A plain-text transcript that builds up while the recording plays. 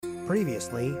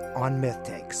Previously on Myth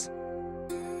Takes.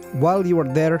 While you are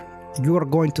there, you are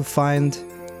going to find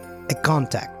a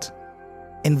contact.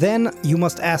 And then you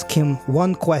must ask him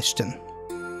one question.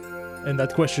 And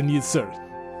that question is, sir.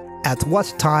 At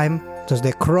what time does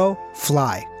the crow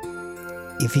fly?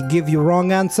 If he give you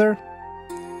wrong answer,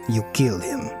 you kill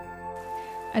him.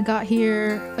 I got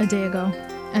here a day ago,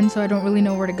 and so I don't really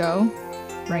know where to go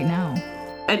right now.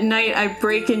 At night, I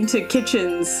break into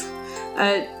kitchens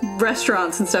at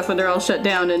restaurants and stuff when they're all shut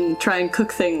down and try and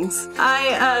cook things.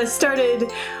 I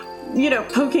started,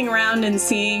 poking around and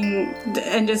seeing,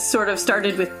 and just sort of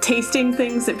started with tasting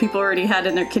things that people already had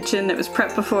in their kitchen that was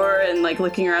prepped before, and like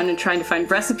looking around and trying to find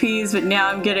recipes. But now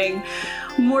I'm getting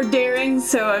more daring,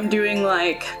 so I'm doing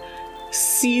like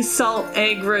sea salt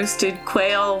egg roasted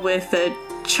quail with a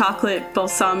chocolate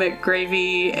balsamic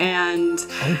gravy and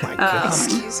oh my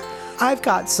goodness. I've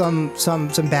got some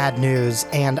bad news,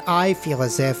 and I feel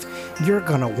as if you're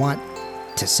gonna want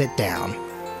to sit down.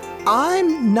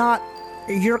 I'm not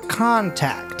your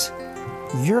contact.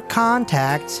 Your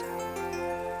contact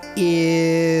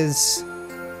is,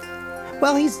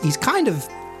 well, he's kind of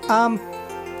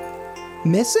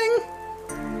missing.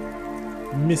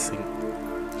 Missing.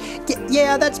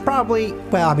 Yeah, that's probably.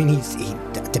 Well, I mean, he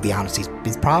to be honest,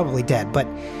 he's probably dead, but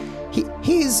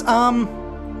he's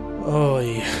Oh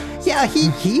yeah. Yeah,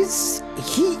 he's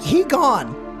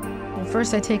gone. Well,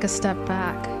 first I take a step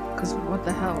back, because what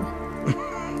the hell?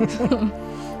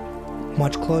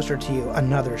 Much closer to you,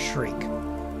 another shriek.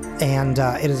 And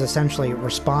it is essentially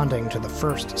responding to the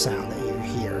first sound that you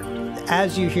hear.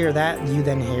 As you hear that, you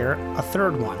then hear a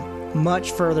third one,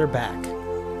 much further back.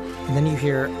 And then you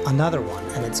hear another one,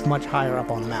 and it's much higher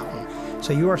up on the mountain.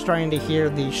 So you are starting to hear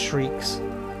these shrieks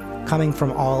coming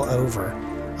from all over.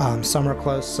 Some are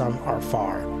close, some are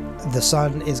far. The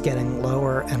sun is getting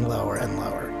lower and lower and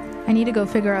lower. I need to go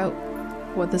figure out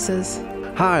what this is.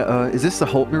 Hi, is this the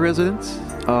Holtner residence?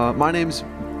 My name's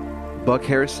Buck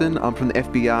Harrison. I'm from the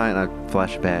FBI and I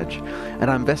flash a badge.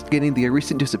 And I'm investigating the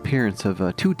recent disappearance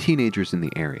of two teenagers in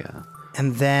the area.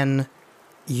 And then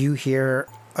you hear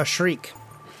a shriek.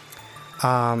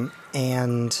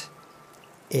 And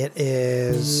it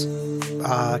is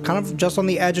kind of just on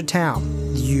the edge of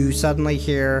town. You suddenly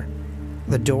hear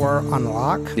the door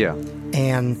unlock. Yeah.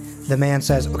 And the man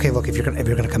says, "Okay, look, if you're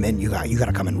gonna come in, you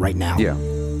gotta come in right now." Yeah.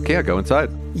 Okay, I'll go inside.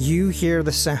 You hear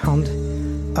the sound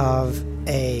of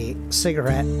a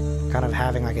cigarette kind of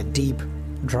having like a deep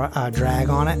drag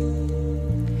on it,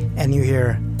 and you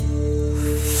hear,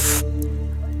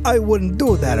 "I wouldn't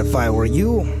do that if I were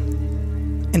you.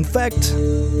 In fact,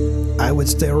 I would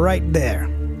stay right there.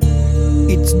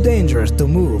 It's dangerous to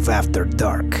move after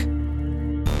dark."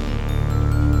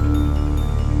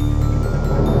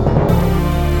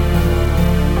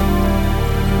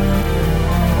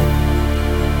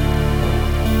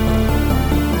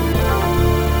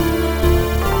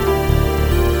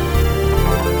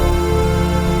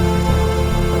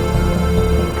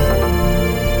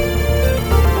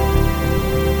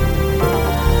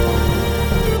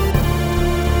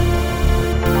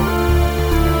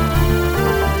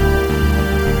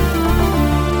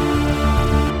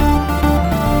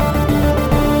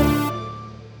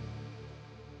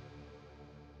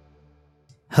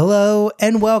 Hello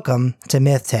and welcome to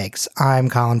Myth Takes. I'm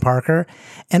Colin Parker,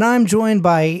 and I'm joined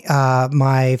by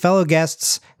my fellow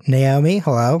guests, Naomi,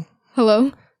 hello.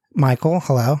 Hello? Michael,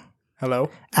 hello. Hello.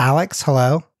 Alex,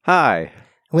 hello. Hi.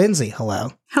 Lindsay,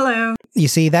 hello. hello. You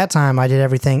see, that time I did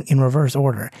everything in reverse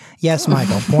order. Yes,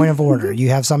 Michael, point of order. You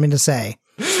have something to say.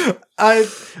 I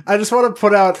just want to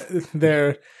put out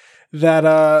there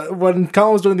that when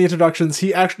Colin was doing the introductions,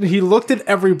 he looked at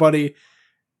everybody,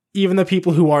 even the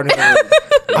people who aren't in the room.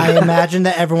 I imagine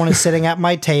that everyone is sitting at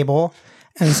my table,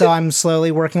 and so I'm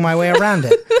slowly working my way around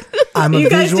it. I'm a You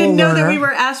guys visual didn't know learner. that we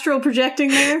were astral projecting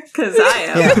there? Because I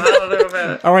am. Yeah. I don't know about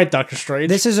it. All right, Dr. Strange.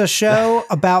 This is a show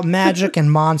about magic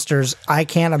and monsters. I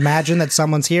can't imagine that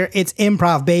someone's here. It's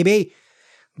improv, baby.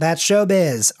 That's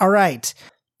showbiz. All right.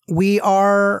 We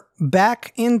are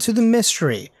back into the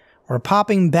mystery. We're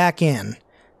popping back in.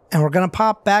 And we're going to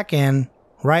pop back in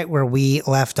right where we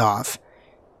left off.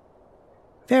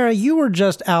 Vera, you were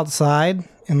just outside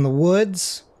in the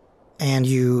woods, and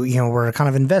you were kind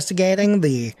of investigating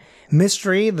the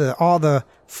mystery, all the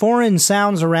foreign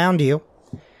sounds around you.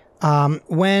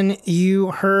 When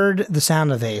you heard the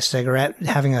sound of a cigarette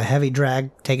having a heavy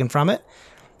drag taken from it,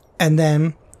 and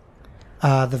then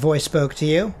the voice spoke to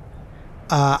you.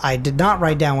 I did not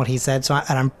write down what he said, but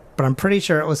I'm pretty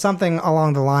sure it was something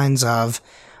along the lines of,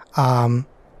 I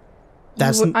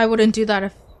wouldn't do that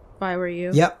if by were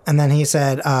you? Yep. And then he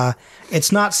said,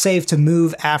 it's not safe to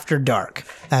move after dark.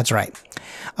 That's right.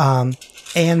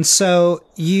 And so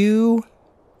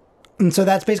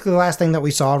that's basically the last thing that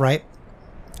we saw, right?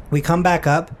 We come back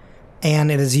up, and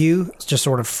it is you just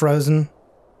sort of frozen.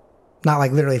 Not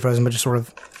like literally frozen, but just sort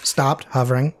of stopped,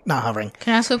 hovering. Not hovering.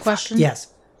 Can I ask a question?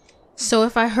 Yes. So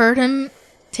if I heard him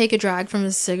take a drag from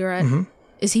his cigarette,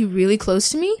 is he really close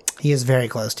to me? He is very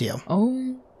close to you.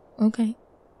 Oh, okay.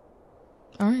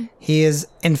 All right. He is,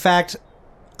 in fact,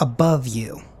 above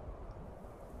you.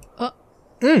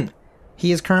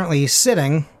 He is currently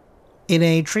sitting in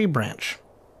a tree branch.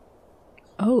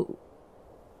 Oh.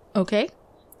 Okay.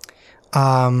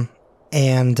 And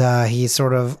he's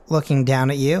sort of looking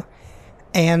down at you.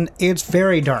 And it's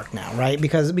very dark now, right?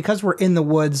 Because we're in the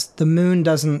woods, the moon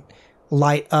doesn't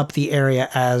light up the area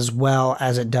as well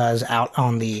as it does out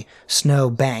on the snow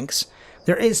banks.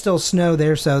 There is still snow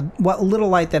there, so what little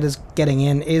light that is getting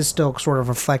in is still sort of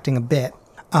reflecting a bit.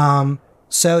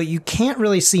 So you can't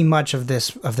really see much of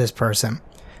this person.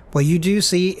 What you do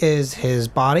see is his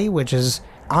body, which is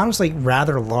honestly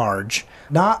rather large.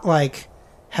 Not like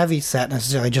heavy set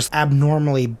necessarily, just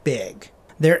abnormally big.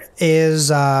 There is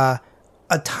a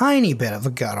tiny bit of a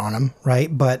gut on him, right?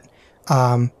 But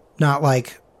not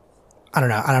like, I don't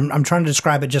know. I'm trying to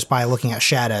describe it just by looking at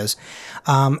shadows.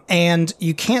 And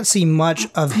you can't see much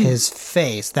of his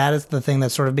face. That is the thing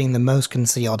that's sort of being the most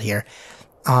concealed here.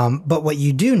 But what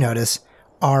you do notice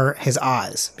are his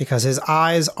eyes, because his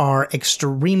eyes are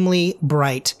extremely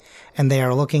bright and they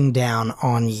are looking down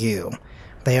on you.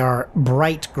 They are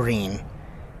bright green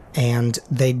and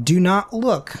they do not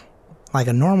look like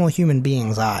a normal human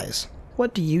being's eyes.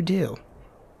 What do you do?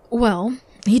 Well,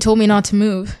 he told me not to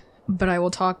move, but I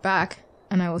will talk back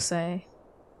and I will say,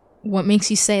 what makes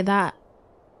you say that?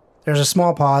 There's a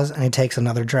small pause and he takes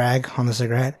another drag on the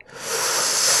cigarette.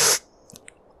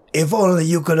 If only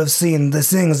you could have seen the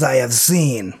things I have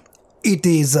seen. It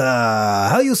is,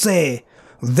 how you say,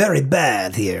 very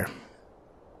bad here.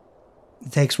 He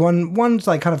takes one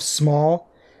like kind of small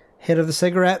hit of the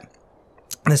cigarette.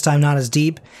 This time not as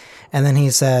deep. And then he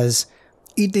says,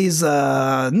 it is,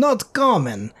 not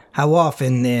common how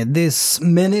often this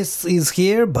menace is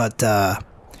here, but,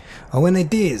 when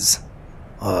it is,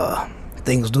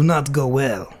 things do not go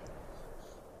well.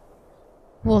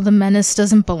 Well, the menace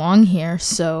doesn't belong here,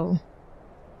 so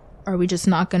are we just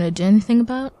not going to do anything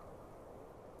about?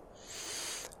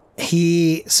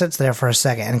 He sits there for a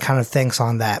second and kind of thinks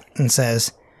on that and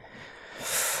says,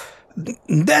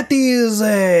 this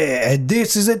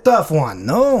is a tough one,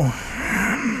 no?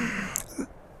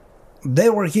 They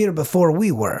were here before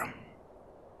we were.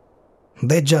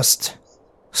 They just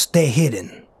stay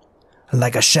hidden,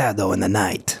 like a shadow in the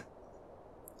night.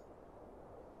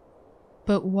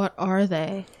 But what are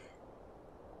they?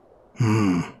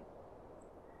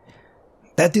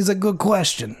 That is a good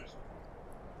question.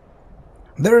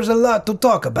 There's a lot to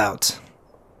talk about.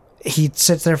 He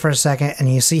sits there for a second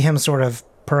and you see him sort of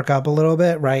perk up a little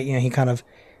bit, right? You know, he kind of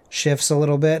shifts a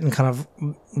little bit and kind of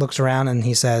looks around and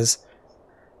he says,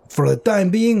 for the time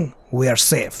being, we are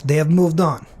safe. They have moved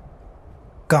on.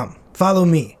 Come, follow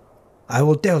me. I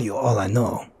will tell you all I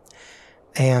know.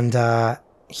 And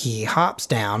he hops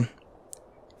down.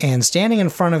 And standing in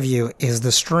front of you is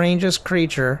the strangest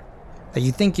creature that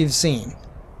you think you've seen.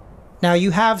 Now, you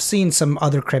have seen some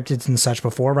other cryptids and such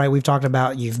before, right? We've talked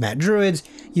about you've met druids.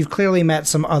 You've clearly met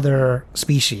some other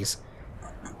species.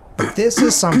 But this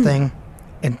is something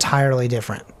entirely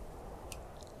different.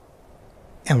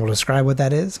 And we'll describe what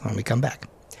that is when we come back.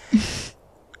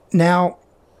 Now,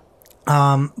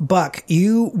 Buck,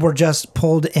 you were just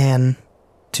pulled in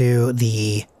to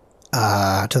the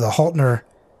Haltner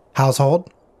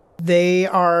household. They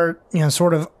are,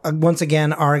 sort of, once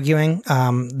again, arguing.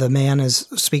 The man is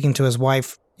speaking to his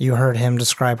wife. You heard him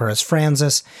describe her as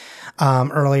Francis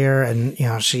earlier,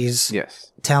 and, she's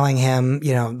telling him,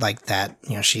 like that,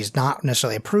 she's not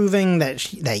necessarily approving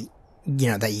that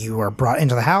you were brought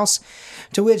into the house,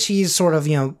 to which he's sort of,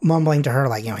 mumbling to her,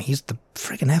 like, he's the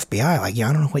freaking FBI, like,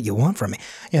 I don't know what you want from me.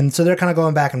 And so they're kind of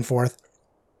going back and forth.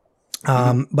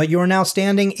 But you are now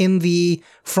standing in the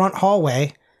front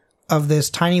hallway of this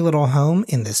tiny little home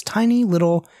in this tiny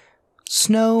little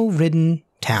snow-ridden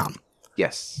town.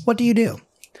 Yes. What do you do?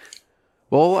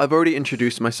 Well, I've already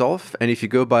introduced myself, and if you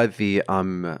go by the,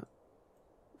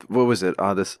 what was it?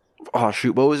 What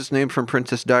was his name from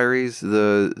Princess Diaries?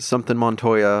 The something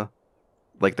Montoya,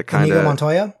 like the kind of Inigo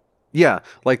Montoya? Yeah,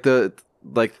 like the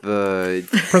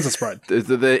Princess Bride.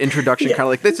 The introduction, kind of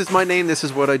like, this is my name, this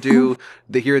is what I do,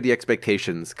 here are the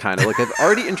expectations, kind of like I've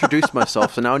already introduced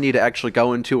myself, so now I need to actually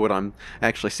go into what I'm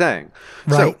actually saying.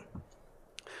 Right.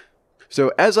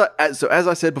 So as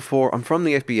I said before, I'm from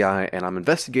the FBI, and I'm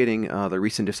investigating the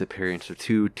recent disappearance of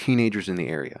 2 teenagers in the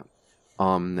area.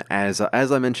 As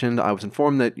I mentioned, I was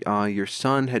informed that your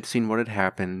son had seen what had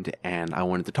happened, and I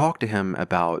wanted to talk to him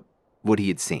about what he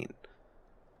had seen.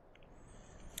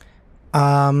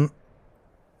 The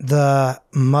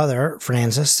mother,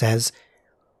 Frances, says,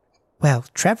 well,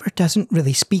 Trevor doesn't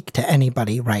really speak to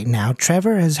anybody right now.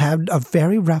 Trevor has had a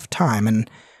very rough time, and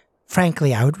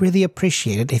frankly, I would really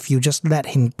appreciate it if you just let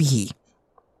him be.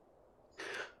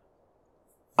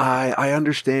 I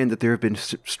understand that there have been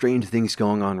strange things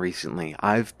going on recently.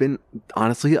 I've been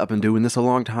doing this a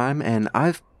long time, and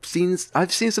I've seen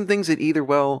some things that either,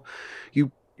 well,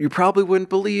 you probably wouldn't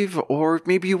believe, or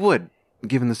maybe you would,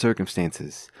 given the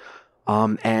circumstances.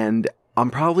 And I'm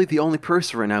probably the only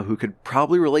person right now who could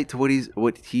probably relate to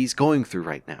what he's going through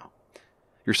right now.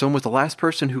 Your son was the last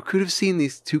person who could have seen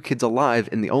these 2 kids alive,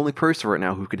 and the only person right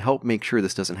now who can help make sure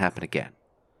this doesn't happen again.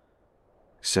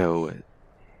 So,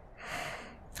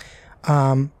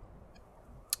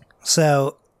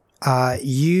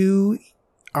 you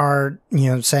are,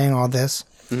 saying all this,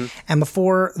 and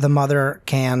before the mother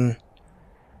can,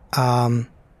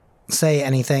 say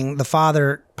anything, the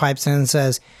father pipes in and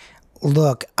says,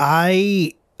 look,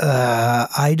 I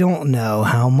don't know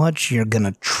how much you're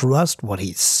gonna trust what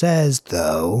he says,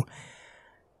 though.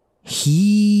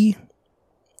 He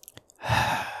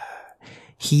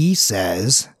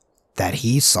says that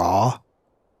he saw,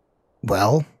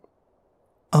 well,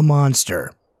 a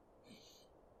monster.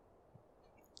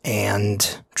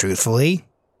 And, truthfully,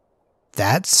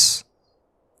 those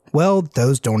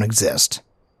don't exist.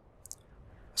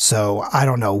 So, I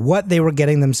don't know what they were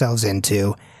getting themselves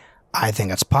into. I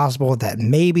think it's possible that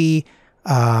maybe,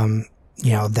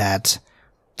 that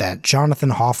Jonathan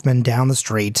Hoffman down the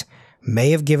street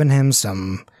may have given him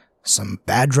some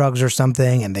bad drugs or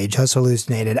something, and they just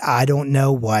hallucinated. I don't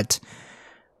know what.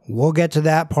 We'll get to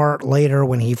that part later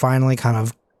when he finally kind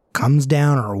of comes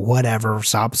down or whatever,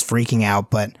 stops freaking out.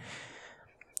 But,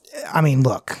 I mean,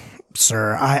 look,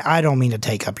 sir, I don't mean to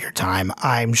take up your time.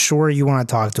 I'm sure you want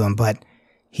to talk to him, but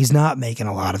he's not making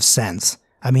a lot of sense.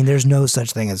 I mean, there's no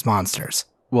such thing as monsters.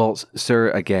 Well, sir,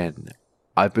 again,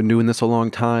 I've been doing this a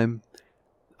long time.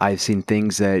 I've seen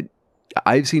things that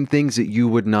you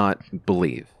would not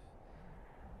believe.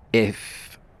 To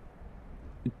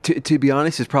be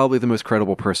honest, he's probably the most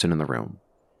credible person in the room.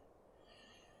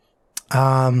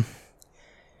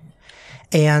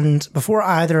 And before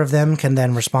either of them can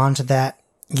then respond to that,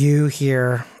 you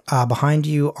hear behind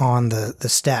you on the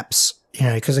steps,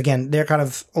 because again, they're kind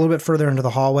of a little bit further into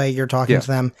the hallway. You're talking to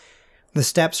them. The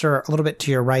steps are a little bit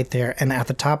to your right there. And at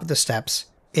the top of the steps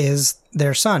is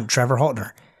their son, Trevor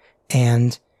Holtner.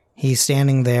 And he's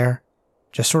standing there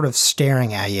just sort of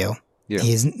staring at you. Yeah.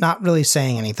 He's not really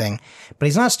saying anything, but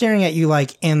he's not staring at you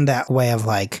like in that way of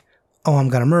like, oh, I'm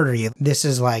going to murder you. This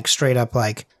is like straight up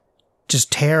like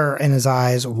just terror in his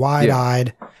eyes,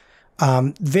 wide-eyed.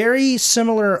 Very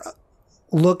similar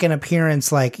look and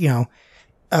appearance, like,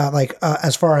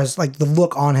 as far as like the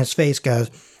look on his face goes,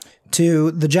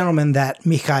 to the gentleman that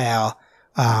Mikhail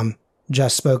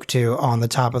just spoke to on the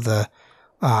top of the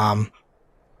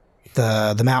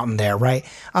mountain there, right?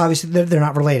 Obviously, they're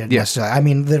not related necessarily. I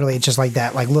mean, literally, it's just like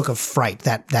that, like look of fright,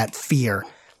 that fear.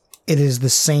 It is the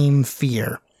same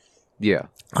fear. Yeah.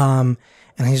 And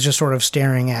he's just sort of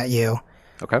staring at you.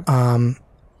 Okay.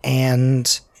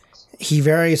 And he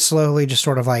very slowly just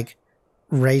sort of like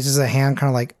raises a hand, kind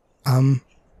of like,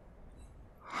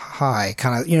 hi,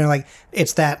 kind of, like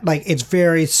it's that, like it's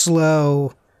very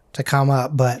slow to come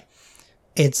up, but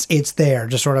it's there,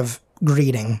 just sort of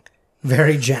greeting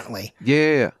very gently.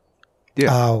 Yeah.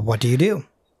 What do you do?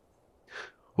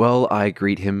 Well, I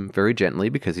greet him very gently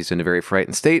because he's in a very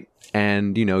frightened state,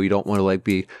 and you don't want to like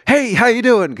be, hey, how you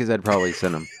doing? Because I'd probably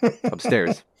send him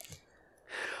upstairs.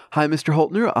 Hi, Mr.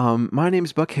 Holtner. My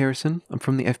name's Buck Harrison. I'm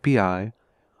from the FBI.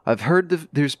 I've heard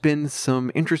there's been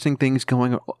some interesting things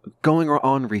going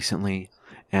on recently,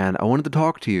 and I wanted to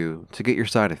talk to you to get your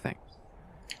side of things.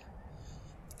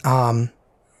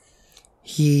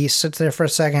 He sits there for a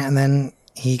second, and then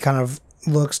he kind of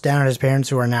looks down at his parents,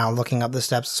 who are now looking up the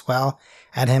steps as well,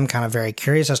 at him, kind of very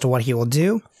curious as to what he will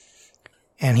do.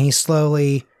 And he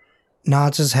slowly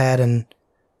nods his head and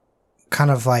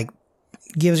kind of like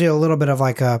gives you a little bit of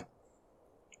like a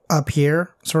up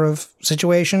here sort of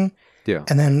situation. Yeah.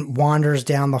 And then wanders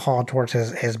down the hall towards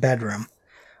his bedroom.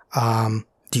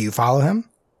 Do you follow him?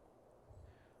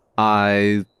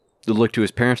 I look to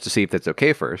his parents to see if that's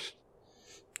okay first.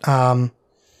 The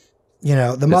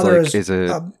mother is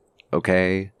it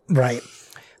okay? Right.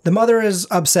 The mother is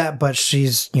upset, but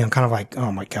she's, kind of like,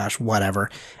 oh my gosh, whatever.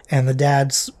 And the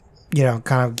dad's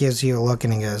kind of gives you a look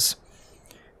and he goes,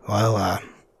 well,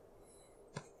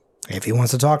 if he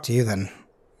wants to talk to you, then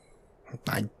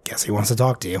I guess he wants to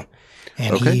talk to you.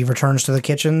 And Okay. he returns to the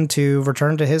kitchen to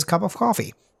return to his cup of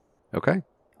coffee. Okay.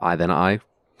 I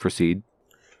proceed.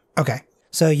 Okay.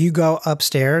 So you go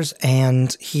upstairs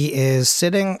and he is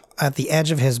sitting at the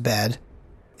edge of his bed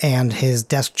and his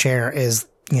desk chair is,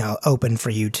 open for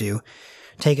you to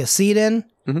take a seat in.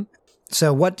 Mhm.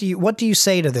 So what do you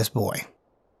say to this boy?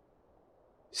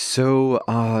 So,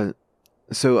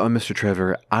 Mr.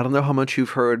 Trevor, I don't know how much you've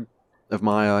heard of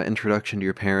my introduction to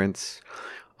your parents.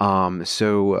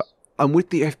 So I'm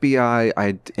with the FBI.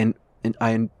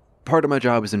 And part of my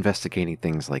job is investigating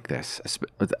things like this,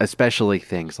 especially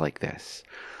things like this.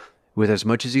 With as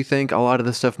much as you think a lot of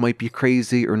the stuff might be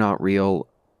crazy or not real,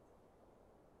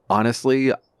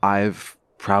 honestly, I've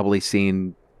probably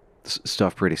seen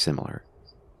stuff pretty similar.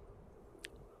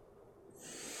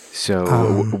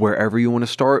 So wherever you want to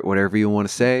start, whatever you want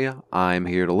to say, I'm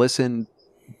here to listen.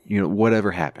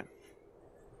 Whatever happened.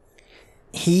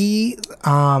 He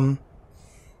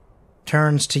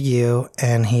turns to you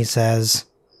and he says,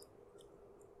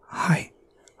 I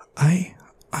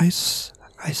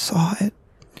saw it.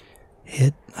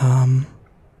 It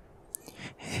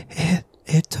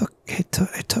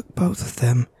took both of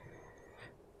them.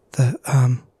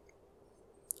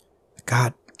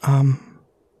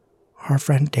 Our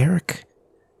friend Derek,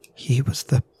 he was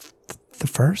the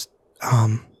first.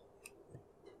 I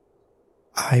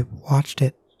watched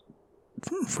it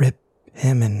rip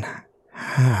him in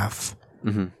half.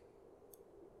 Mm-hmm.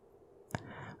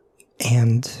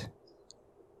 And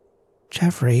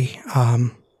Jeffrey, I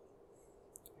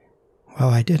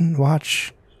didn't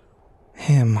watch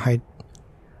him.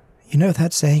 You know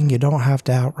that saying, you don't have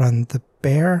to outrun the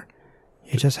bear,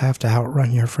 you just have to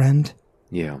outrun your friend?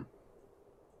 Yeah.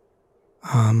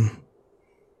 I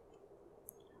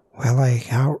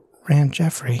outran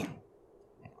Jeffrey.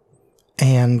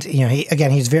 And,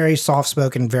 he's very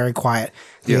soft-spoken, very quiet.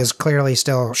 He is clearly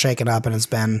still shaken up, and it's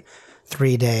been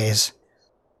 3 days.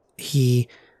 He,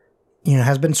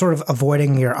 has been sort of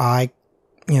avoiding your eye,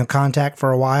 contact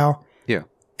for a while. Yeah.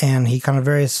 And he kind of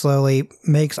very slowly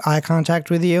makes eye contact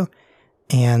with you.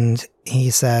 And he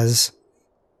says,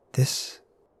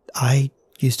 I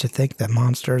used to think that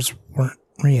monsters weren't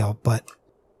real, but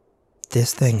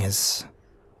this thing is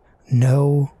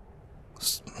no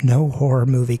horror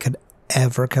movie could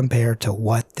ever compare to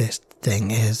what this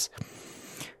thing is.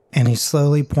 And he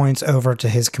slowly points over to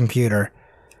his computer.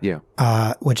 Yeah.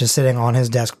 Which is sitting on his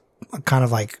desk, kind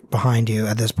of like behind you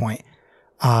at this point.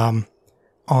 On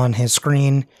his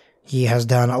screen, he has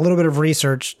done a little bit of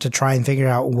research to try and figure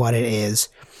out what it is.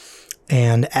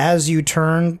 And as you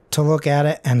turn to look at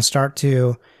it and start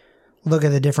to look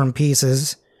at the different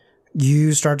pieces,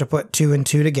 you start to put 2 and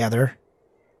 2 together.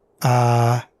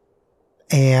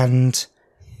 And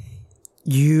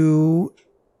you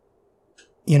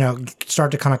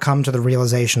start to kind of come to the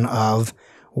realization of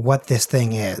what this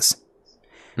thing is.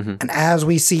 Mm-hmm. And as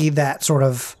we see that sort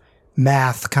of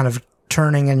math kind of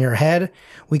turning in your head,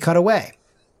 we cut away.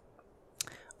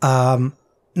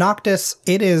 Noctis,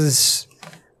 it is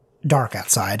dark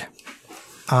outside.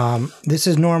 This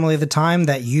is normally the time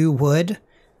that you would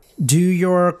do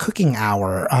your cooking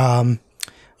hour.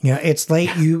 It's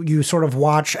late. You sort of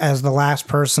watch as the last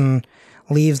person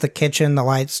leaves the kitchen, the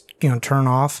lights, turn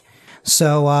off.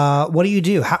 So, what do you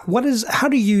do? How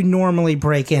do you normally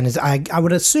break in? I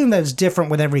would assume that it's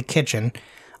different with every kitchen.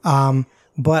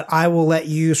 But I will let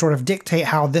you sort of dictate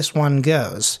how this one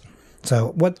goes.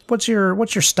 So what's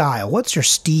your style? What's your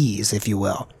steez, if you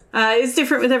will? It's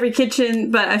different with every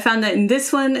kitchen, but I found that in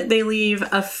this one, they leave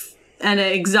an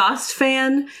exhaust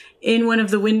fan in one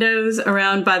of the windows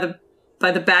around by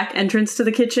the back entrance to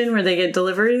the kitchen where they get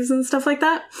deliveries and stuff like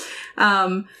that.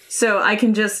 So I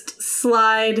can just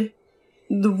slide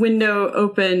the window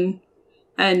open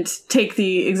and take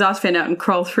the exhaust fan out and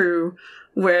crawl through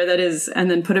where that is and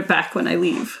then put it back when I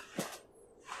leave.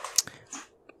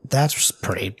 That's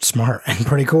pretty smart and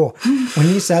pretty cool. When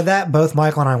you said that, both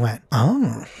Michael and I went,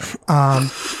 oh.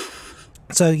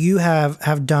 So you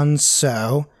have done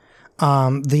so.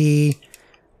 The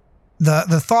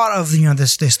thought of,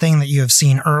 this thing that you have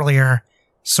seen earlier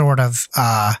sort of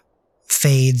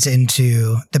fades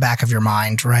into the back of your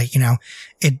mind, right?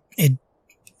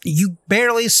 You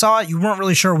barely saw it. You weren't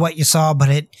really sure what you saw, but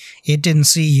it didn't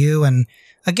see you. And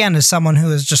again, as someone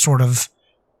who is just sort of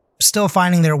still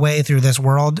finding their way through this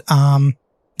world,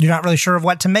 you're not really sure of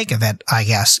what to make of it, I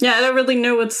guess. Yeah, I don't really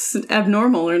know what's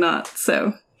abnormal or not,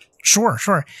 so. Sure.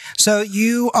 So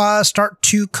you start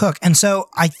to cook. And so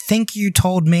I think you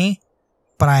told me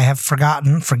but I have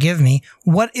forgotten. Forgive me.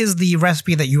 What is the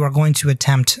recipe that you are going to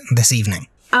attempt this evening?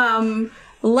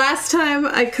 Last time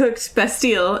I cooked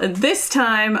Bastille, and this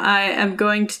time I am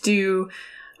going to do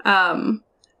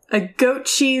a goat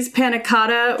cheese panna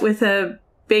cotta with a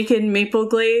bacon maple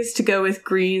glaze to go with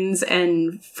greens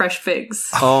and fresh figs.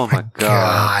 Oh my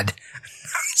god.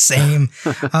 Same.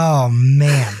 Oh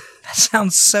man. That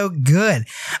sounds so good.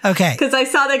 Okay. Because I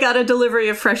saw they got a delivery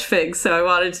of fresh figs, so I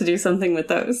wanted to do something with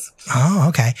those. Oh,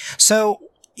 okay. So,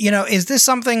 is this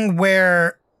something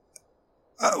where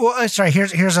here's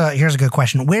a good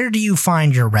question. Where do you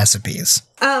find your recipes?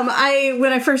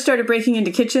 When I first started breaking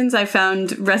into kitchens, I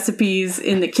found recipes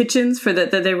in the kitchens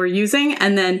that they were using,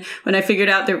 and then when I figured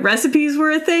out that recipes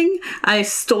were a thing, I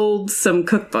stole some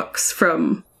cookbooks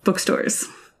from bookstores.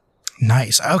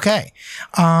 Nice. Okay.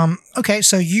 Okay.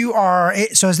 So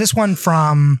is this one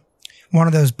from one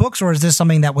of those books, or is this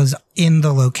something that was in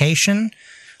the location?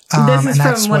 This is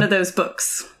from one of those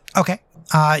books. Okay.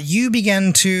 You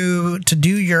begin to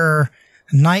do your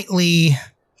nightly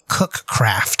cook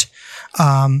craft.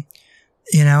 And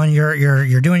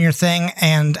you're doing your thing.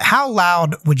 And how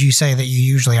loud would you say that you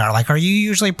usually are? Like, are you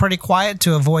usually pretty quiet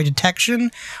to avoid detection?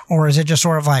 Or is it just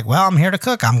sort of like, well, I'm here to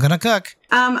cook. I'm going to cook.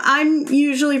 I'm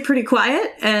usually pretty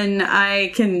quiet, and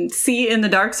I can see in the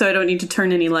dark, so I don't need to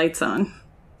turn any lights on.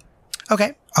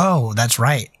 Okay. Oh, that's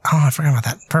right. Oh, I forgot about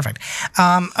that. Perfect.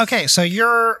 Okay. So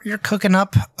you're cooking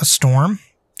up a storm.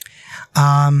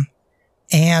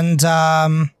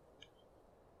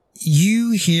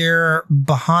 You hear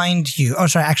behind you. Oh,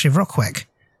 sorry. Actually, real quick.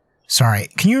 Sorry.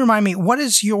 Can you remind me, what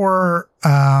is your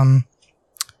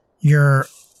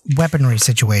weaponry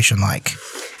situation like?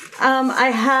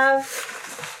 I have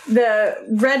the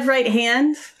red right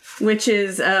hand, which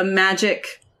is a magic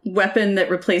weapon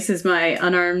that replaces my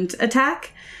unarmed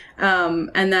attack.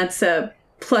 And that's a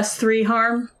 +3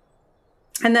 harm.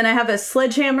 And then I have a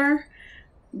sledgehammer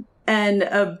and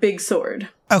a big sword.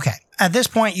 Okay. At this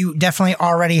point, you definitely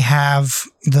already have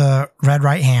the red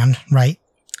right hand, right?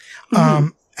 Mm-hmm.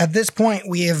 At this point,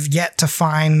 we have yet to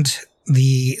find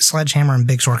the sledgehammer and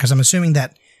big sword, because I'm assuming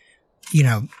that,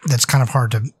 that's kind of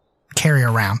hard to carry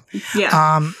around.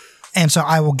 Yeah. And so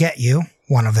I will get you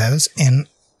one of those in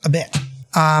a bit.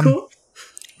 Cool.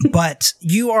 But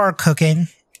you are cooking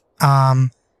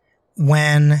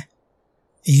when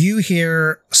you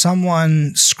hear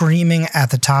someone screaming at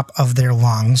the top of their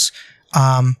lungs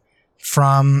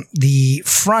from the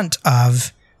front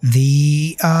of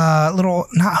the little,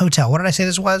 not hotel. What did I say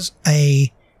this was?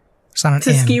 It's not an inn. It's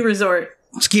a ski resort.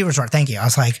 Ski resort. Thank you. I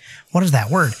was like, what is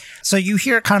that word? So you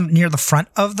hear kind of near the front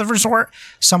of the resort,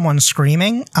 someone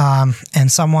screaming,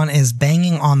 and someone is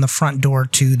banging on the front door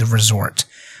to the resort.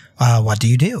 What do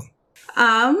you do?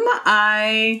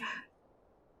 I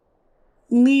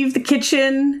leave the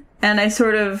kitchen and I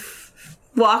sort of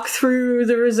walk through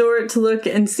the resort to look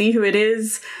and see who it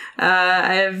is.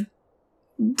 I've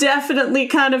definitely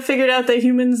kind of figured out that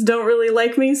humans don't really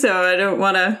like me, so I don't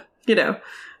want to,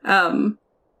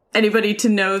 anybody to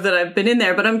know that I've been in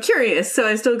there, but I'm curious, so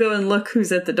I still go and look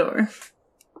who's at the door.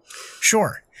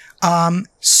 Sure.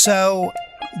 So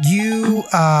you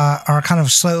are kind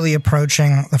of slowly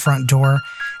approaching the front door,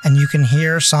 and you can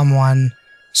hear someone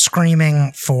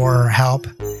screaming for help.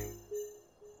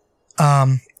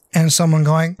 And someone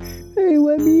going, "Hey,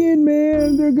 let me in,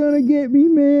 man. They're gonna get me,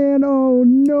 man. Oh,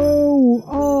 no.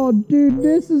 Oh, dude,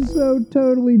 this is so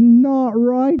totally not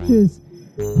righteous.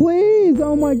 Please,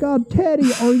 oh my God,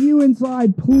 Teddy, are you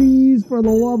inside? Please, for the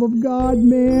love of God,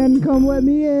 man, come let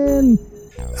me in."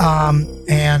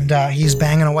 And he's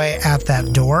banging away at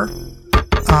that door.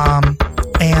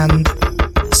 And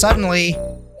suddenly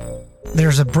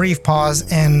there's a brief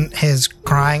pause in his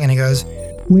crying, and he goes,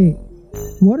 "Wait,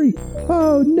 what are you?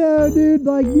 Oh no, dude,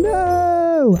 like,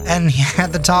 no!" And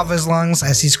at the top of his lungs,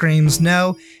 as he screams,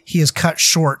 "No," he is cut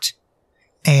short,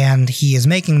 and he is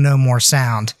making no more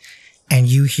sound. And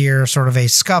you hear sort of a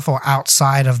scuffle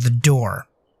outside of the door.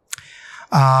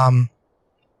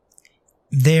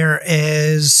 There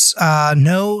is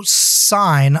no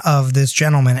sign of this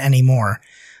gentleman anymore.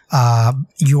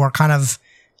 You are kind of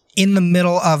in the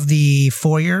middle of the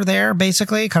foyer there,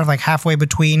 basically, kind of like halfway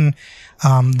between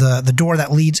the door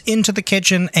that leads into the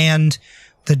kitchen and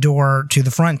the door to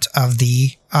the front of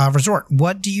the resort.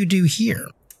 What do you do here?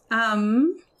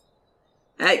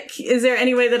 Is there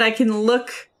any way that I can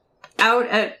look out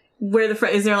at where the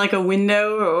front? Is there like a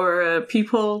window or a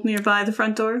peephole nearby the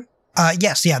front door?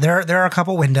 Yes, yeah, there are a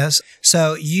couple windows.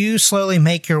 So you slowly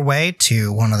make your way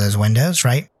to one of those windows,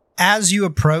 right? As you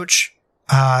approach,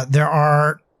 there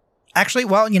are actually,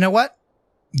 well, you know what?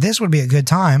 This would be a good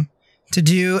time to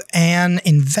do an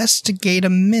investigate a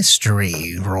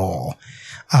mystery roll.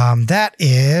 That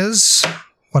is,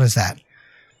 what is that?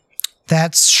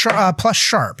 That's plus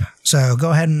sharp. So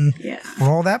go ahead and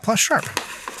roll that plus sharp.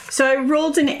 So I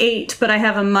rolled an 8, but I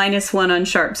have a -1 on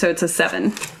sharp, so it's a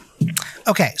 7.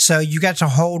 Okay, so you got to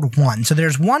hold 1. So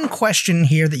there's one question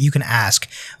here that you can ask,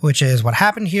 which is what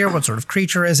happened here? What sort of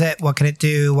creature is it? What can it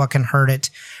do? What can hurt it?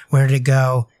 Where did it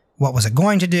go? What was it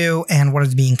going to do? And what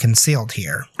is being concealed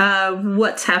here?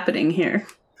 What's happening here?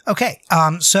 Okay,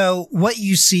 so what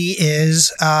you see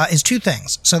is two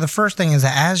things. So the first thing is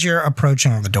that as you're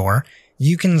approaching the door,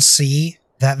 you can see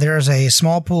that there's a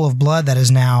small pool of blood that is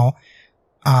now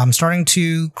starting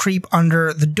to creep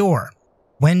under the door.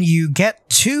 When you get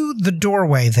to the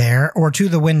doorway there, or to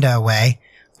the window way,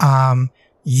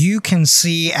 you can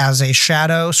see as a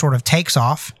shadow sort of takes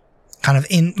off, kind of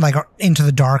into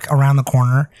the dark around the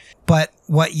corner. But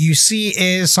what you see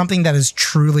is something that is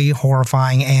truly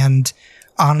horrifying and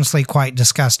honestly quite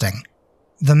disgusting.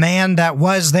 The man that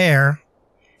was there,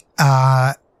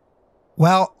 all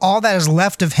that is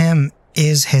left of him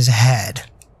is his head.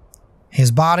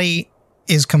 His body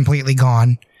is completely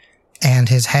gone, and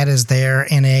his head is there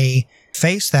in a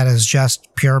face that is just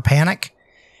pure panic,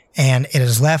 and it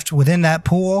is left within that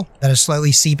pool that is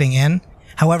slowly seeping in.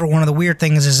 However, one of the weird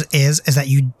things is that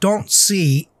you don't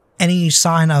see any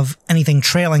sign of anything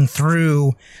trailing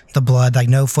through the blood, like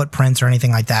no footprints or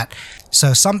anything like that.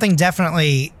 So something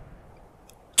definitely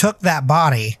took that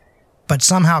body, but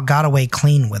somehow got away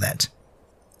clean with it.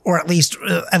 Or at least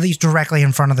directly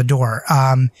in front of the door.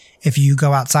 If you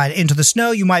go outside into the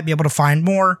snow, you might be able to find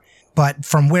more. But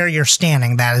from where you're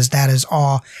standing, that is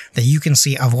all that you can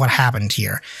see of what happened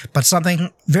here. But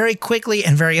something very quickly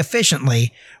and very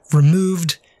efficiently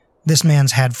removed this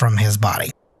man's head from his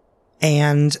body.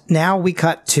 And now we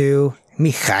cut to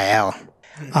Mikhail.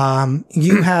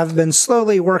 You have been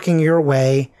slowly working your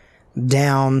way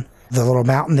down the little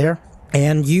mountain there,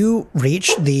 and you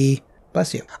reach the...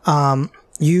 Bless you.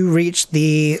 You reach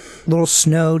the little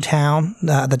snow town,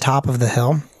 the top of the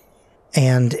hill,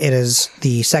 and it is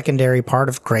the secondary part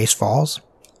of Grace Falls.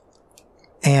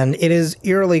 And it is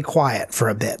eerily quiet for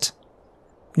a bit.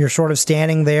 You're sort of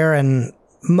standing there, and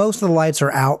most of the lights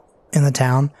are out in the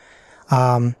town.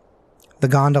 The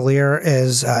gondolier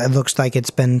is, it looks like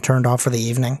it's been turned off for the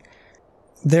evening.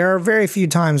 There are very few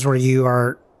times where you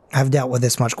have dealt with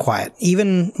this much quiet,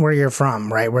 even where you're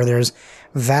from, right? Where there's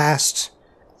vast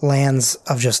lands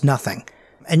of just nothing.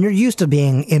 And you're used to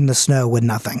being in the snow with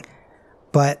nothing.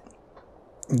 But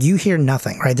you hear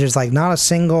nothing, right? There's like not a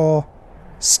single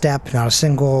step, not a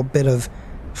single bit of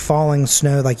falling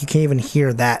snow. Like you can't even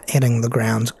hear that hitting the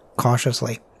ground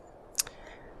cautiously.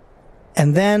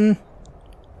 And then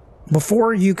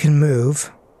before you can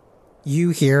move,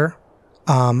 you hear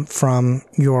from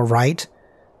your right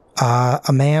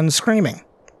a man screaming.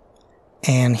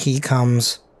 And he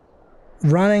comes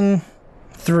running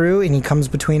through, and he comes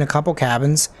between a couple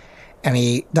cabins, and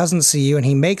he doesn't see you, and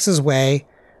he makes his way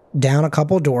down a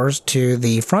couple doors to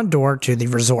the front door to the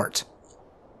resort.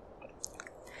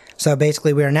 So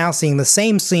basically we are now seeing the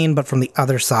same scene but from the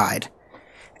other side,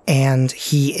 and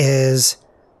he is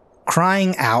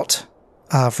crying out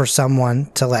for someone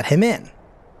to let him in.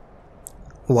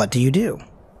 What do you do?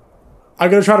 I'm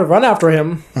going to try to run after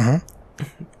him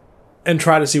and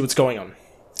try to see what's going on.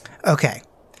 Okay.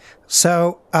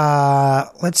 So,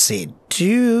 let's see.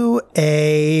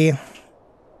 Can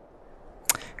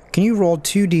you roll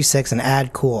 2d6 and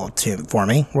add cool for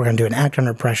me? We're going to do an act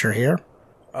under pressure here.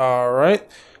 All right.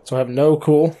 So I have no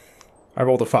cool. I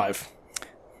rolled a 5.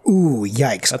 Ooh,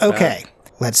 yikes. That's okay.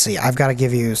 bad. Let's see. I've got to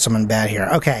give you someone bad here.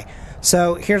 Okay.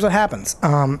 So here's what happens.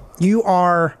 You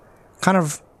are kind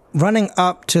of running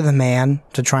up to the man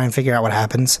to try and figure out what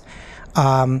happens.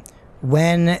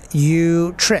 When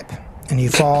you trip and you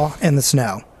fall in the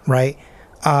snow, right?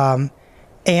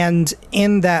 And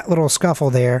in that little scuffle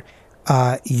there,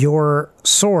 your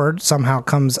sword somehow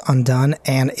comes undone,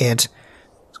 and it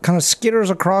kind of skitters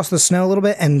across the snow a little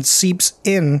bit and seeps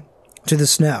in to the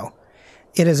snow.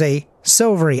 It is a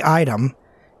silvery item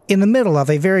in the middle of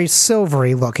a very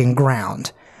silvery looking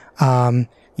ground.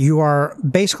 You are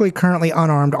basically currently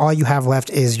unarmed. All you have left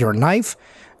is your knife.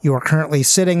 You are currently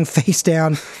sitting face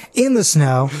down in the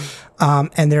snow,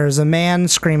 and there is a man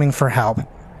screaming for help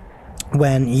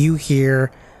when you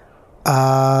hear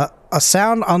a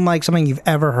sound unlike something you've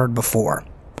ever heard before.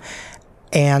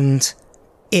 And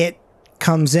it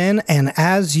comes in, and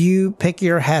as you pick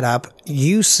your head up,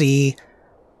 you see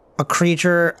a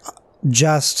creature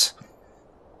just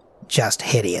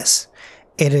hideous.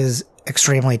 It is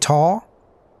extremely tall.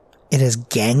 It is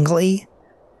gangly.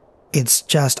 It's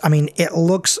just, I mean, it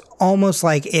looks almost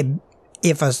like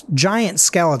if a giant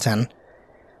skeleton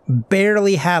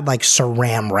barely had like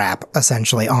saran wrap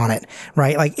essentially on it,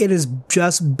 right? Like it is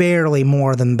just barely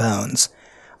more than bones.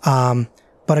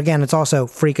 But again, it's also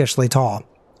freakishly tall.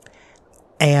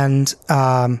 And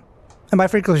by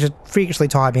freakishly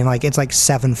tall, I mean like it's like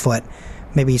 7 foot,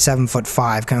 maybe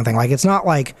 7'5" kind of thing. Like it's not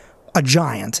like a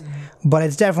giant, but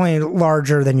it's definitely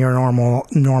larger than your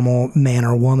normal man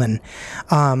or woman.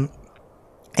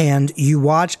 And you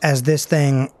watch as this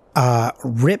thing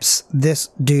rips this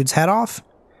dude's head off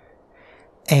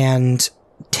and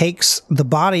takes the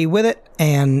body with it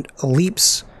and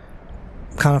leaps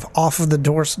kind of off of the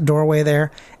doorway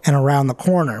there and around the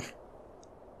corner.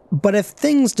 But if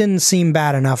things didn't seem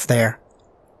bad enough there,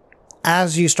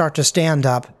 as you start to stand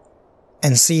up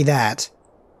and see that,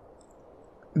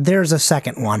 there's a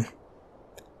second one.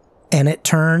 And it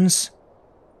turns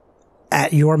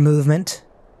at your movement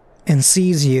and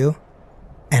sees you,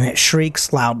 and it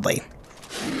shrieks loudly.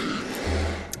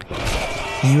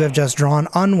 You have just drawn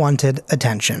unwanted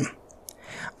attention.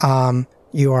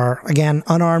 You are, again,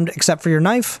 unarmed except for your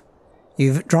knife.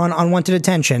 You've drawn unwanted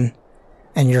attention,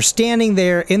 and you're standing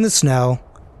there in the snow,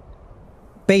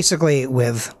 basically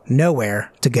with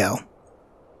nowhere to go.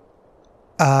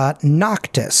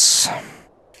 Noctis.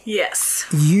 Yes.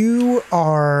 You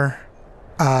are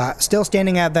still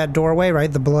standing at that doorway,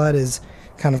 right? The blood is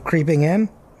kind of creeping in.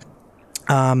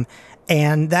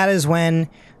 And that is when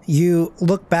you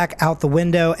look back out the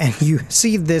window and you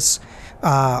see this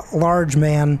large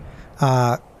man,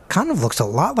 kind of looks a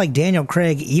lot like Daniel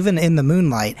Craig, even in the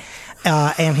moonlight.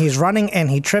 And he's running and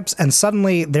he trips, and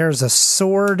suddenly there's a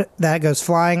sword that goes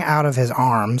flying out of his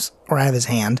arms, or out of his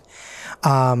hand.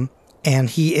 And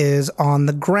he is on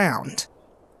the ground.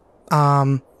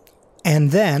 And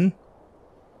then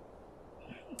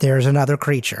there's another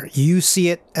creature. You see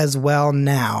it as well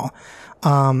now.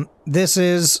 This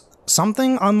is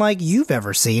something unlike you've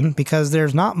ever seen, because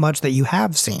there's not much that you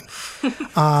have seen.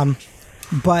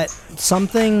 But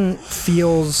something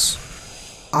feels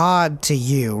odd to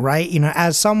you, right? You know,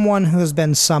 as someone who has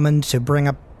been summoned to bring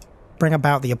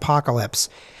about the apocalypse,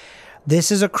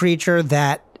 this is a creature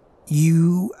that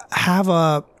you have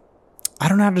I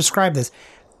don't know how to describe this,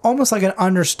 almost like an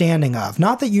understanding of.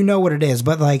 Not that you know what it is,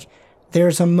 but like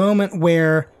there's a moment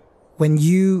where when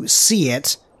you see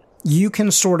it, you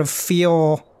can sort of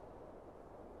feel,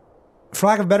 for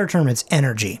lack of a better term, it's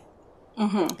energy.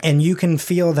 Mm-hmm. And you can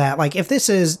feel that, like if this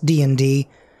is D&D,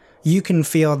 you can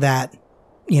feel that,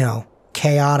 you know,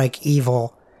 chaotic,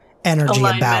 evil energy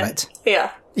about it.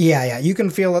 Yeah. Yeah. You can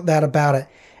feel that about it.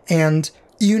 And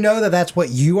you know that that's what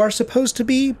you are supposed to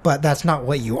be, but that's not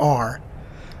what you are.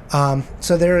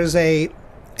 So there is a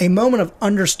moment of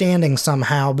understanding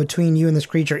somehow between you and this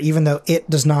creature, even though it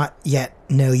does not yet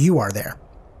know you are there.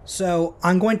 So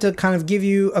I'm going to kind of give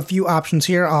you a few options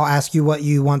here. I'll ask you what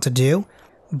you want to do.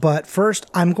 But first,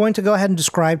 I'm going to go ahead and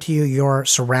describe to you your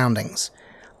surroundings,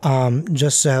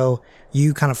 just so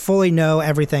you kind of fully know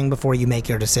everything before you make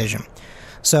your decision.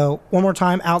 So one more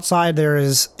time, outside there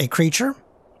is a creature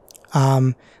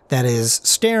that is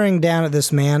staring down at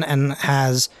this man and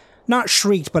has not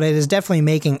shrieked, but it is definitely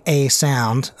making a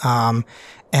sound, and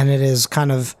it is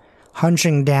kind of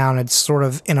hunching down. It's sort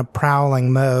of in a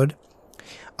prowling mode.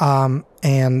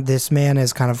 And this man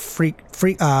is kind of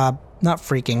not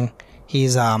freaking.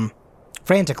 He's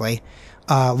frantically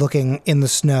looking in the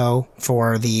snow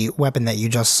for the weapon that you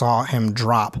just saw him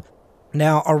drop.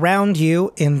 Now, around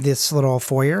you in this little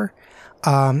foyer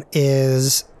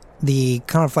is the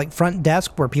kind of like front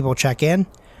desk where people check in.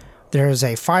 There's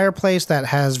a fireplace that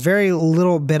has very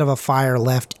little bit of a fire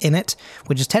left in it,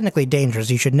 which is technically dangerous.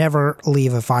 You should never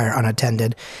leave a fire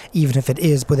unattended, even if it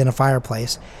is within a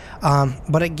fireplace.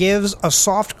 But it gives a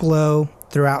soft glow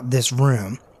throughout this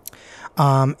room.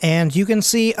 And you can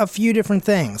see a few different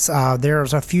things.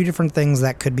 There's a few different things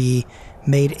that could be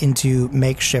made into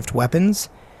makeshift weapons,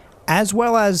 as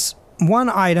well as one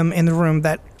item in the room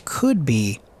that could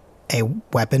be a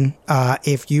weapon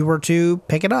if you were to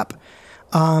pick it up.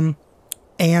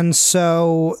 And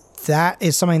so that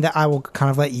is something that I will kind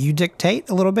of let you dictate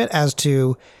a little bit as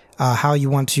to how you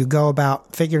want to go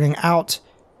about figuring out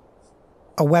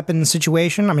a weapon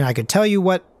situation. I mean, I could tell you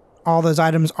what all those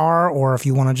items are, or if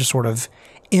you want to just sort of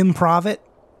improv it,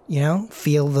 you know,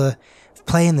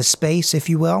 play in the space, if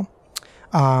you will.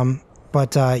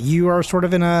 But you are sort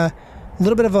of in a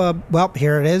little bit of a, well,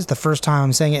 here it is, the first time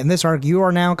I'm saying it in this arc, you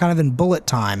are now kind of in bullet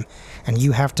time, and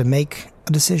you have to make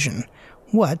a decision.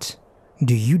 What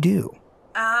do you do?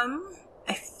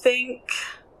 I think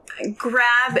I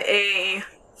grab a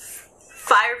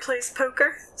fireplace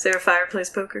poker. Is there a fireplace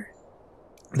poker?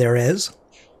 There is.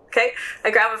 Okay,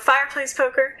 I grab a fireplace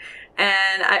poker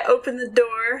and I open the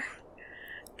door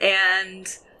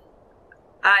and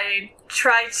I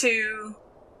try to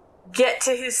get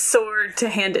to his sword to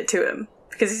hand it to him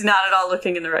because he's not at all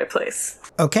looking in the right place.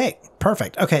 Okay,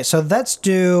 perfect. Okay, so let's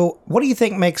do, what do you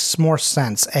think makes more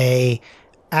sense? A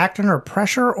act under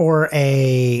pressure or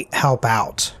a help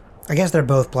out? I guess they're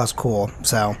both plus cool,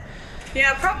 so.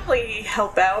 Yeah, probably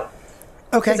help out.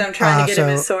 Okay. Because I'm trying to get him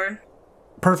his sword.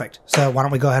 Perfect. So why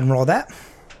don't we go ahead and roll that?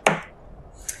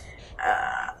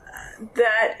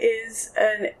 That is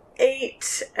an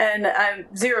 8, and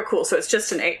I'm 0 cool, so it's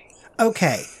just an 8.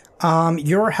 Okay.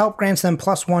 Your help grants them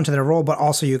 +1 to their roll, but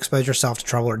also you expose yourself to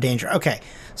trouble or danger. Okay.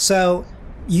 So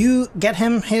you get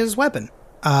him his weapon.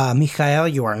 Mikhail,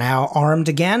 you are now armed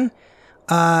again.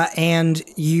 And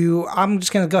I'm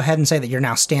just going to go ahead and say that you're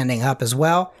now standing up as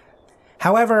well.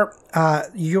 However,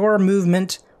 your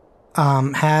movement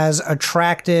has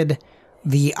attracted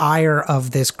the ire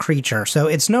of this creature. So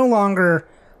it's no longer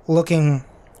looking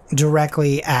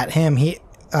directly at him.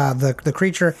 The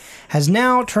creature has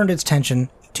now turned its attention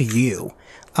to you.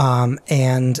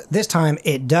 And this time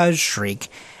it does shriek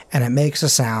and it makes a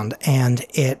sound, and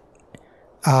it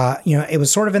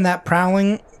was sort of in that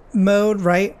prowling mode,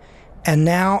 right? And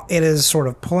now it is sort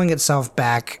of pulling itself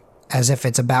back as if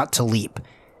it's about to leap.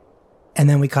 And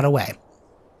then we cut away.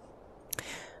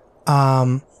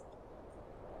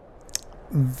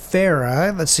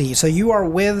 Vera, let's see. So you are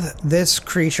with this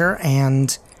creature,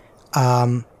 and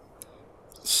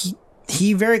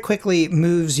he very quickly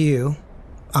moves you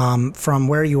from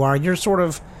where you are. You're sort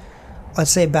of,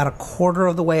 let's say, about a quarter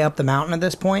of the way up the mountain at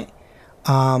this point.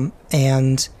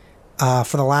 And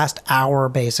for the last hour,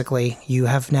 basically, you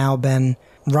have now been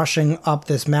rushing up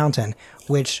this mountain,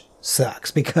 which sucks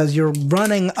because you're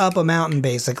running up a mountain,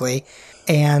 basically,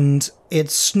 and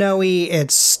it's snowy,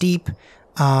 it's steep,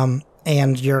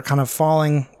 and you're kind of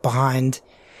falling behind.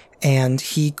 And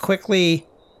he quickly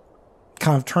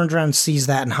kind of turns around, sees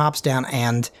that, and hops down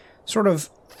and sort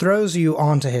of throws you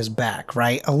onto his back,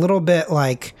 right? A little bit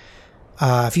like,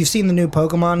 if you've seen the new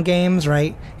Pokemon games,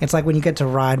 right? It's like when you get to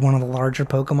ride one of the larger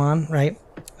Pokemon, right?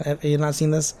 Have you not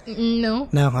seen this? No.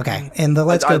 No? Okay. And the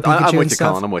Let's Go Pikachu I'm with and you, stuff.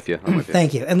 Colin. I'm with you.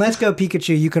 Thank you. And Let's Go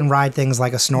Pikachu, you can ride things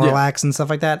like a Snorlax and stuff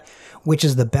like that, which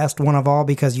is the best one of all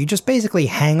because you just basically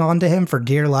hang on to him for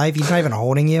dear life. He's not even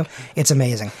holding you. It's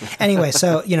amazing. Anyway,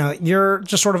 so, you're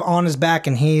just sort of on his back,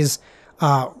 and he's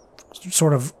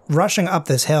sort of rushing up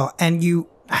this hill, and you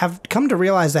have come to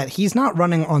realize that he's not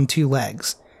running on 2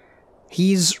 legs.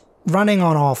 He's running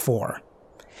on all 4.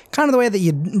 Kind of the way that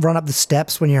you run up the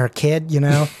steps when you're a kid,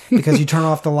 because you turn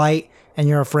off the light and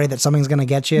you're afraid that something's going to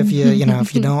get you if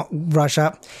if you don't rush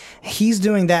up. He's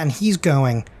doing that, and he's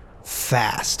going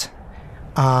fast.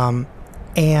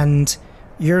 And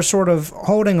you're sort of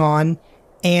holding on.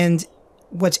 And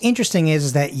what's interesting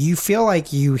is that you feel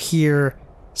like you hear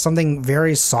something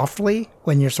very softly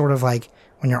when you're sort of like,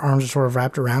 when your arms are sort of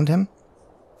wrapped around him.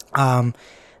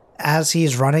 As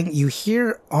he's running, you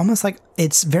hear almost like,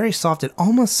 it's very soft. It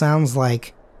almost sounds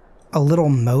like a little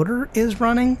motor is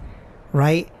running,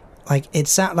 right? Like it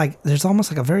sounds like there's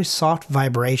almost like a very soft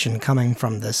vibration coming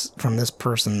from this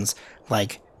person's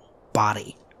like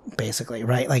body, basically,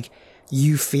 right? Like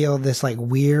you feel this like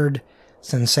weird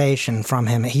sensation from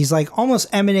him. He's like almost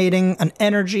emanating an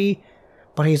energy,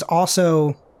 but he's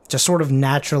also just sort of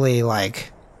naturally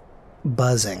like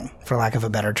buzzing, for lack of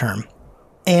a better term.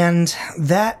 And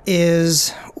that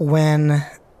is when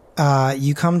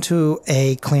you come to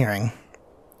a clearing,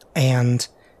 and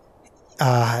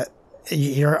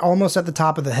you're almost at the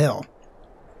top of the hill,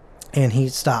 and he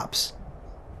stops,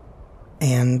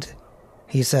 and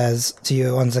he says to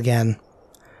you once again,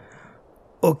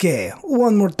 "Okay,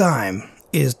 one more time.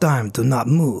 It is time to not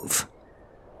move.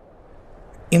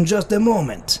 In just a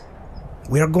moment,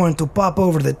 we are going to pop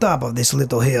over the top of this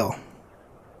little hill.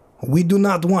 We do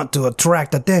not want to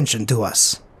attract attention to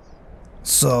us.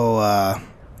 So,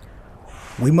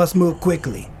 we must move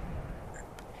quickly."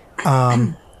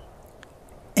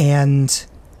 And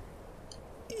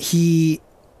he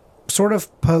sort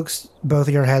of pokes both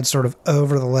of your heads sort of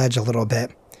over the ledge a little bit,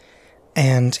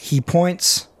 and he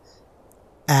points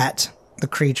at the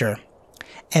creature.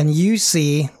 And you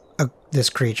see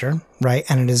this creature, right?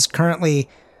 And it is currently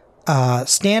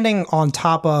standing on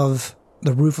top of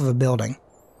the roof of a building.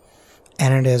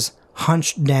 And it is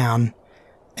hunched down,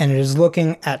 and it is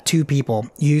looking at 2 people.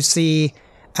 You see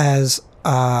as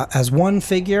one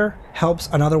figure helps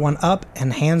another one up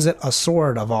and hands it a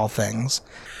sword of all things,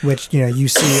 which you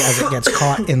see as it gets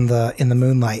caught in the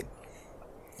moonlight.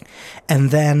 And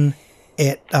then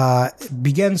it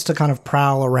begins to kind of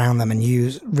prowl around them, and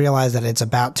you realize that it's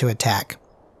about to attack.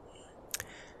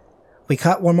 We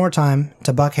cut one more time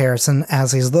to Buck Harrison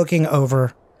as he's looking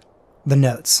over the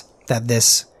notes that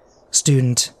this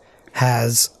student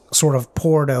has sort of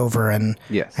pored over and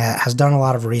Yes. has done a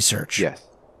lot of research. Yes.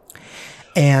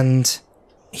 And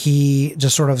he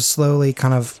just sort of slowly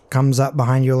kind of comes up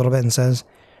behind you a little bit and says,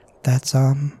 that's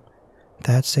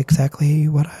exactly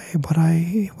what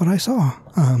I saw.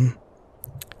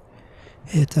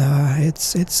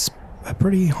 It's a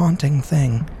pretty haunting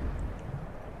thing.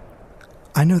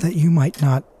 I know that you might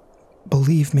not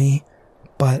believe me,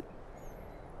 but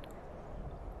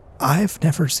I've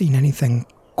never seen anything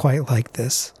quite like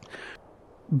this.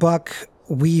 Buck,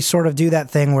 we sort of do that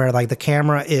thing where like the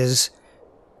camera is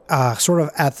sort of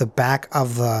at the back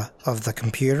of the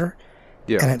computer,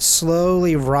 and it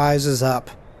slowly rises up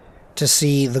to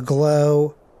see the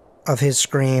glow of his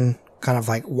screen kind of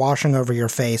like washing over your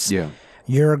face. Yeah.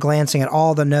 You're glancing at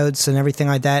all the notes and everything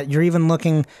like that. You're even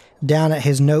looking down at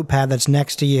his notepad that's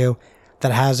next to you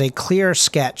that has a clear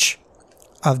sketch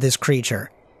of this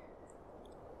creature.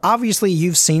 Obviously,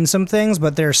 you've seen some things,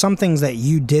 but there are some things that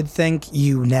you did think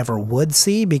you never would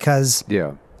see because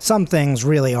some things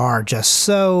really are just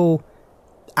so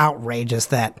outrageous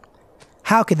that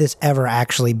how could this ever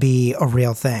actually be a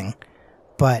real thing?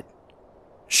 But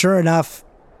sure enough,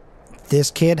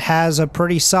 this kid has a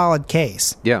pretty solid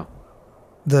case. Yeah.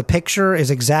 The picture is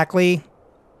exactly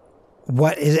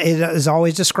what it is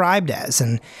always described as,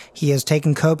 and he has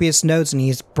taken copious notes, and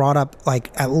he's brought up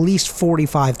like at least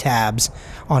 45 tabs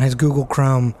on his Google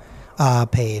Chrome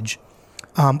page.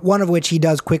 One of which he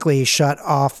does quickly shut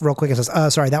off real quick and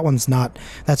says, sorry,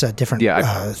 that's a different... Yeah,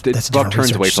 that's a Buck different turns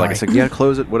research, away for like a second. Yeah,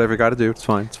 close it, whatever you got to do. It's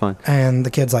fine. And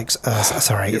the kid's like,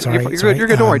 sorry. You're good. You're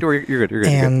good. Don't worry. You're good.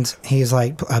 And he's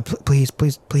like, please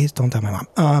don't tell my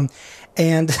mom.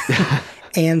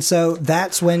 And so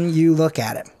that's when you look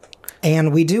at it.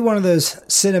 And we do one of those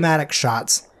cinematic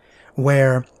shots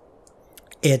where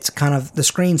it's kind of, the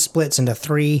screen splits into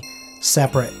 3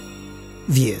 separate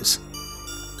views.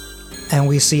 And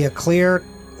we see a clear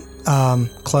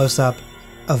close-up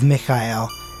of Mikhail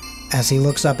as he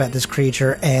looks up at this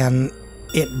creature, and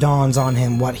it dawns on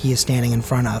him what he is standing in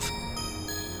front of.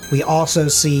 We also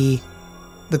see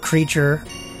the creature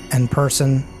and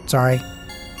person,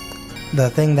 the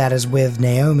thing that is with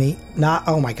Naomi.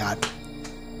 Oh my god.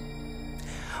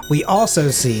 We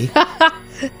also see...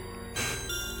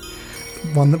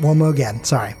 one more again.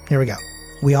 Sorry. Here we go.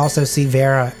 We also see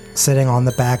Vera sitting on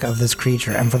the back of this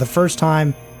creature, and for the first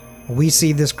time, we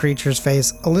see this creature's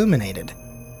face illuminated.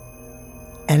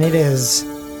 And it is,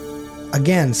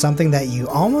 again, something that you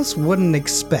almost wouldn't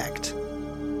expect.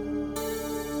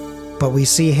 But we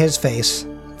see his face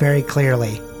very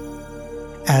clearly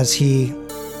as he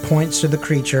points to the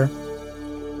creature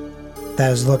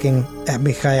that is looking at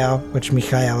Mikhail, which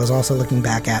Mikhail is also looking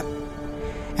back at.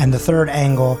 And the third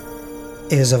angle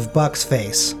is of Buck's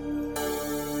face.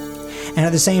 And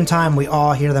at the same time, we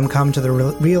all hear them come to the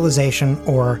realization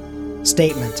or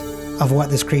statement of what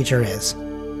this creature is.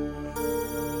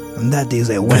 And that is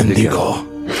a Wendigo.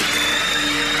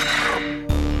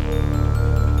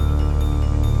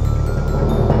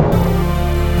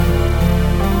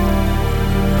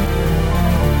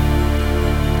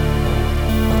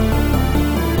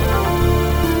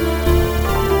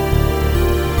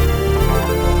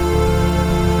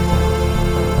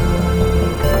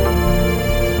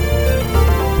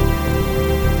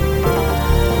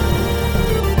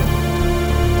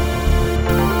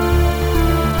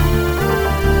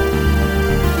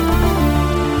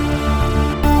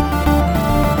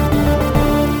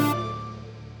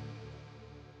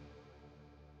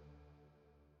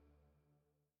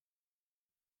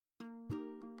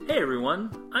 Hey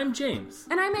everyone, I'm James.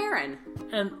 And I'm Aaron.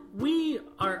 And we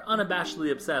are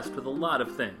unabashedly obsessed with a lot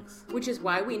of things. Which is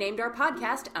why we named our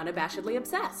podcast Unabashedly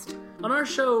Obsessed. On our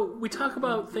show, we talk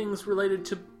about things related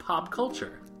to pop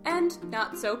culture. And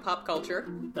not so pop culture.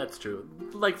 That's true.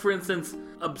 Like, for instance,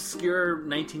 obscure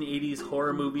 1980s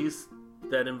horror movies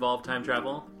that involve time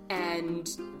travel. And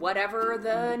whatever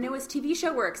the newest TV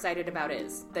show we're excited about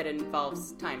is that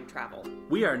involves time travel.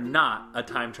 We are not a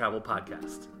time travel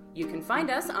podcast. You can find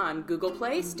us on Google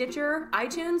Play, Stitcher,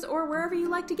 iTunes, or wherever you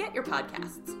like to get your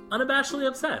podcasts. Unabashedly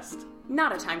Obsessed.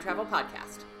 Not a time travel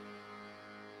podcast.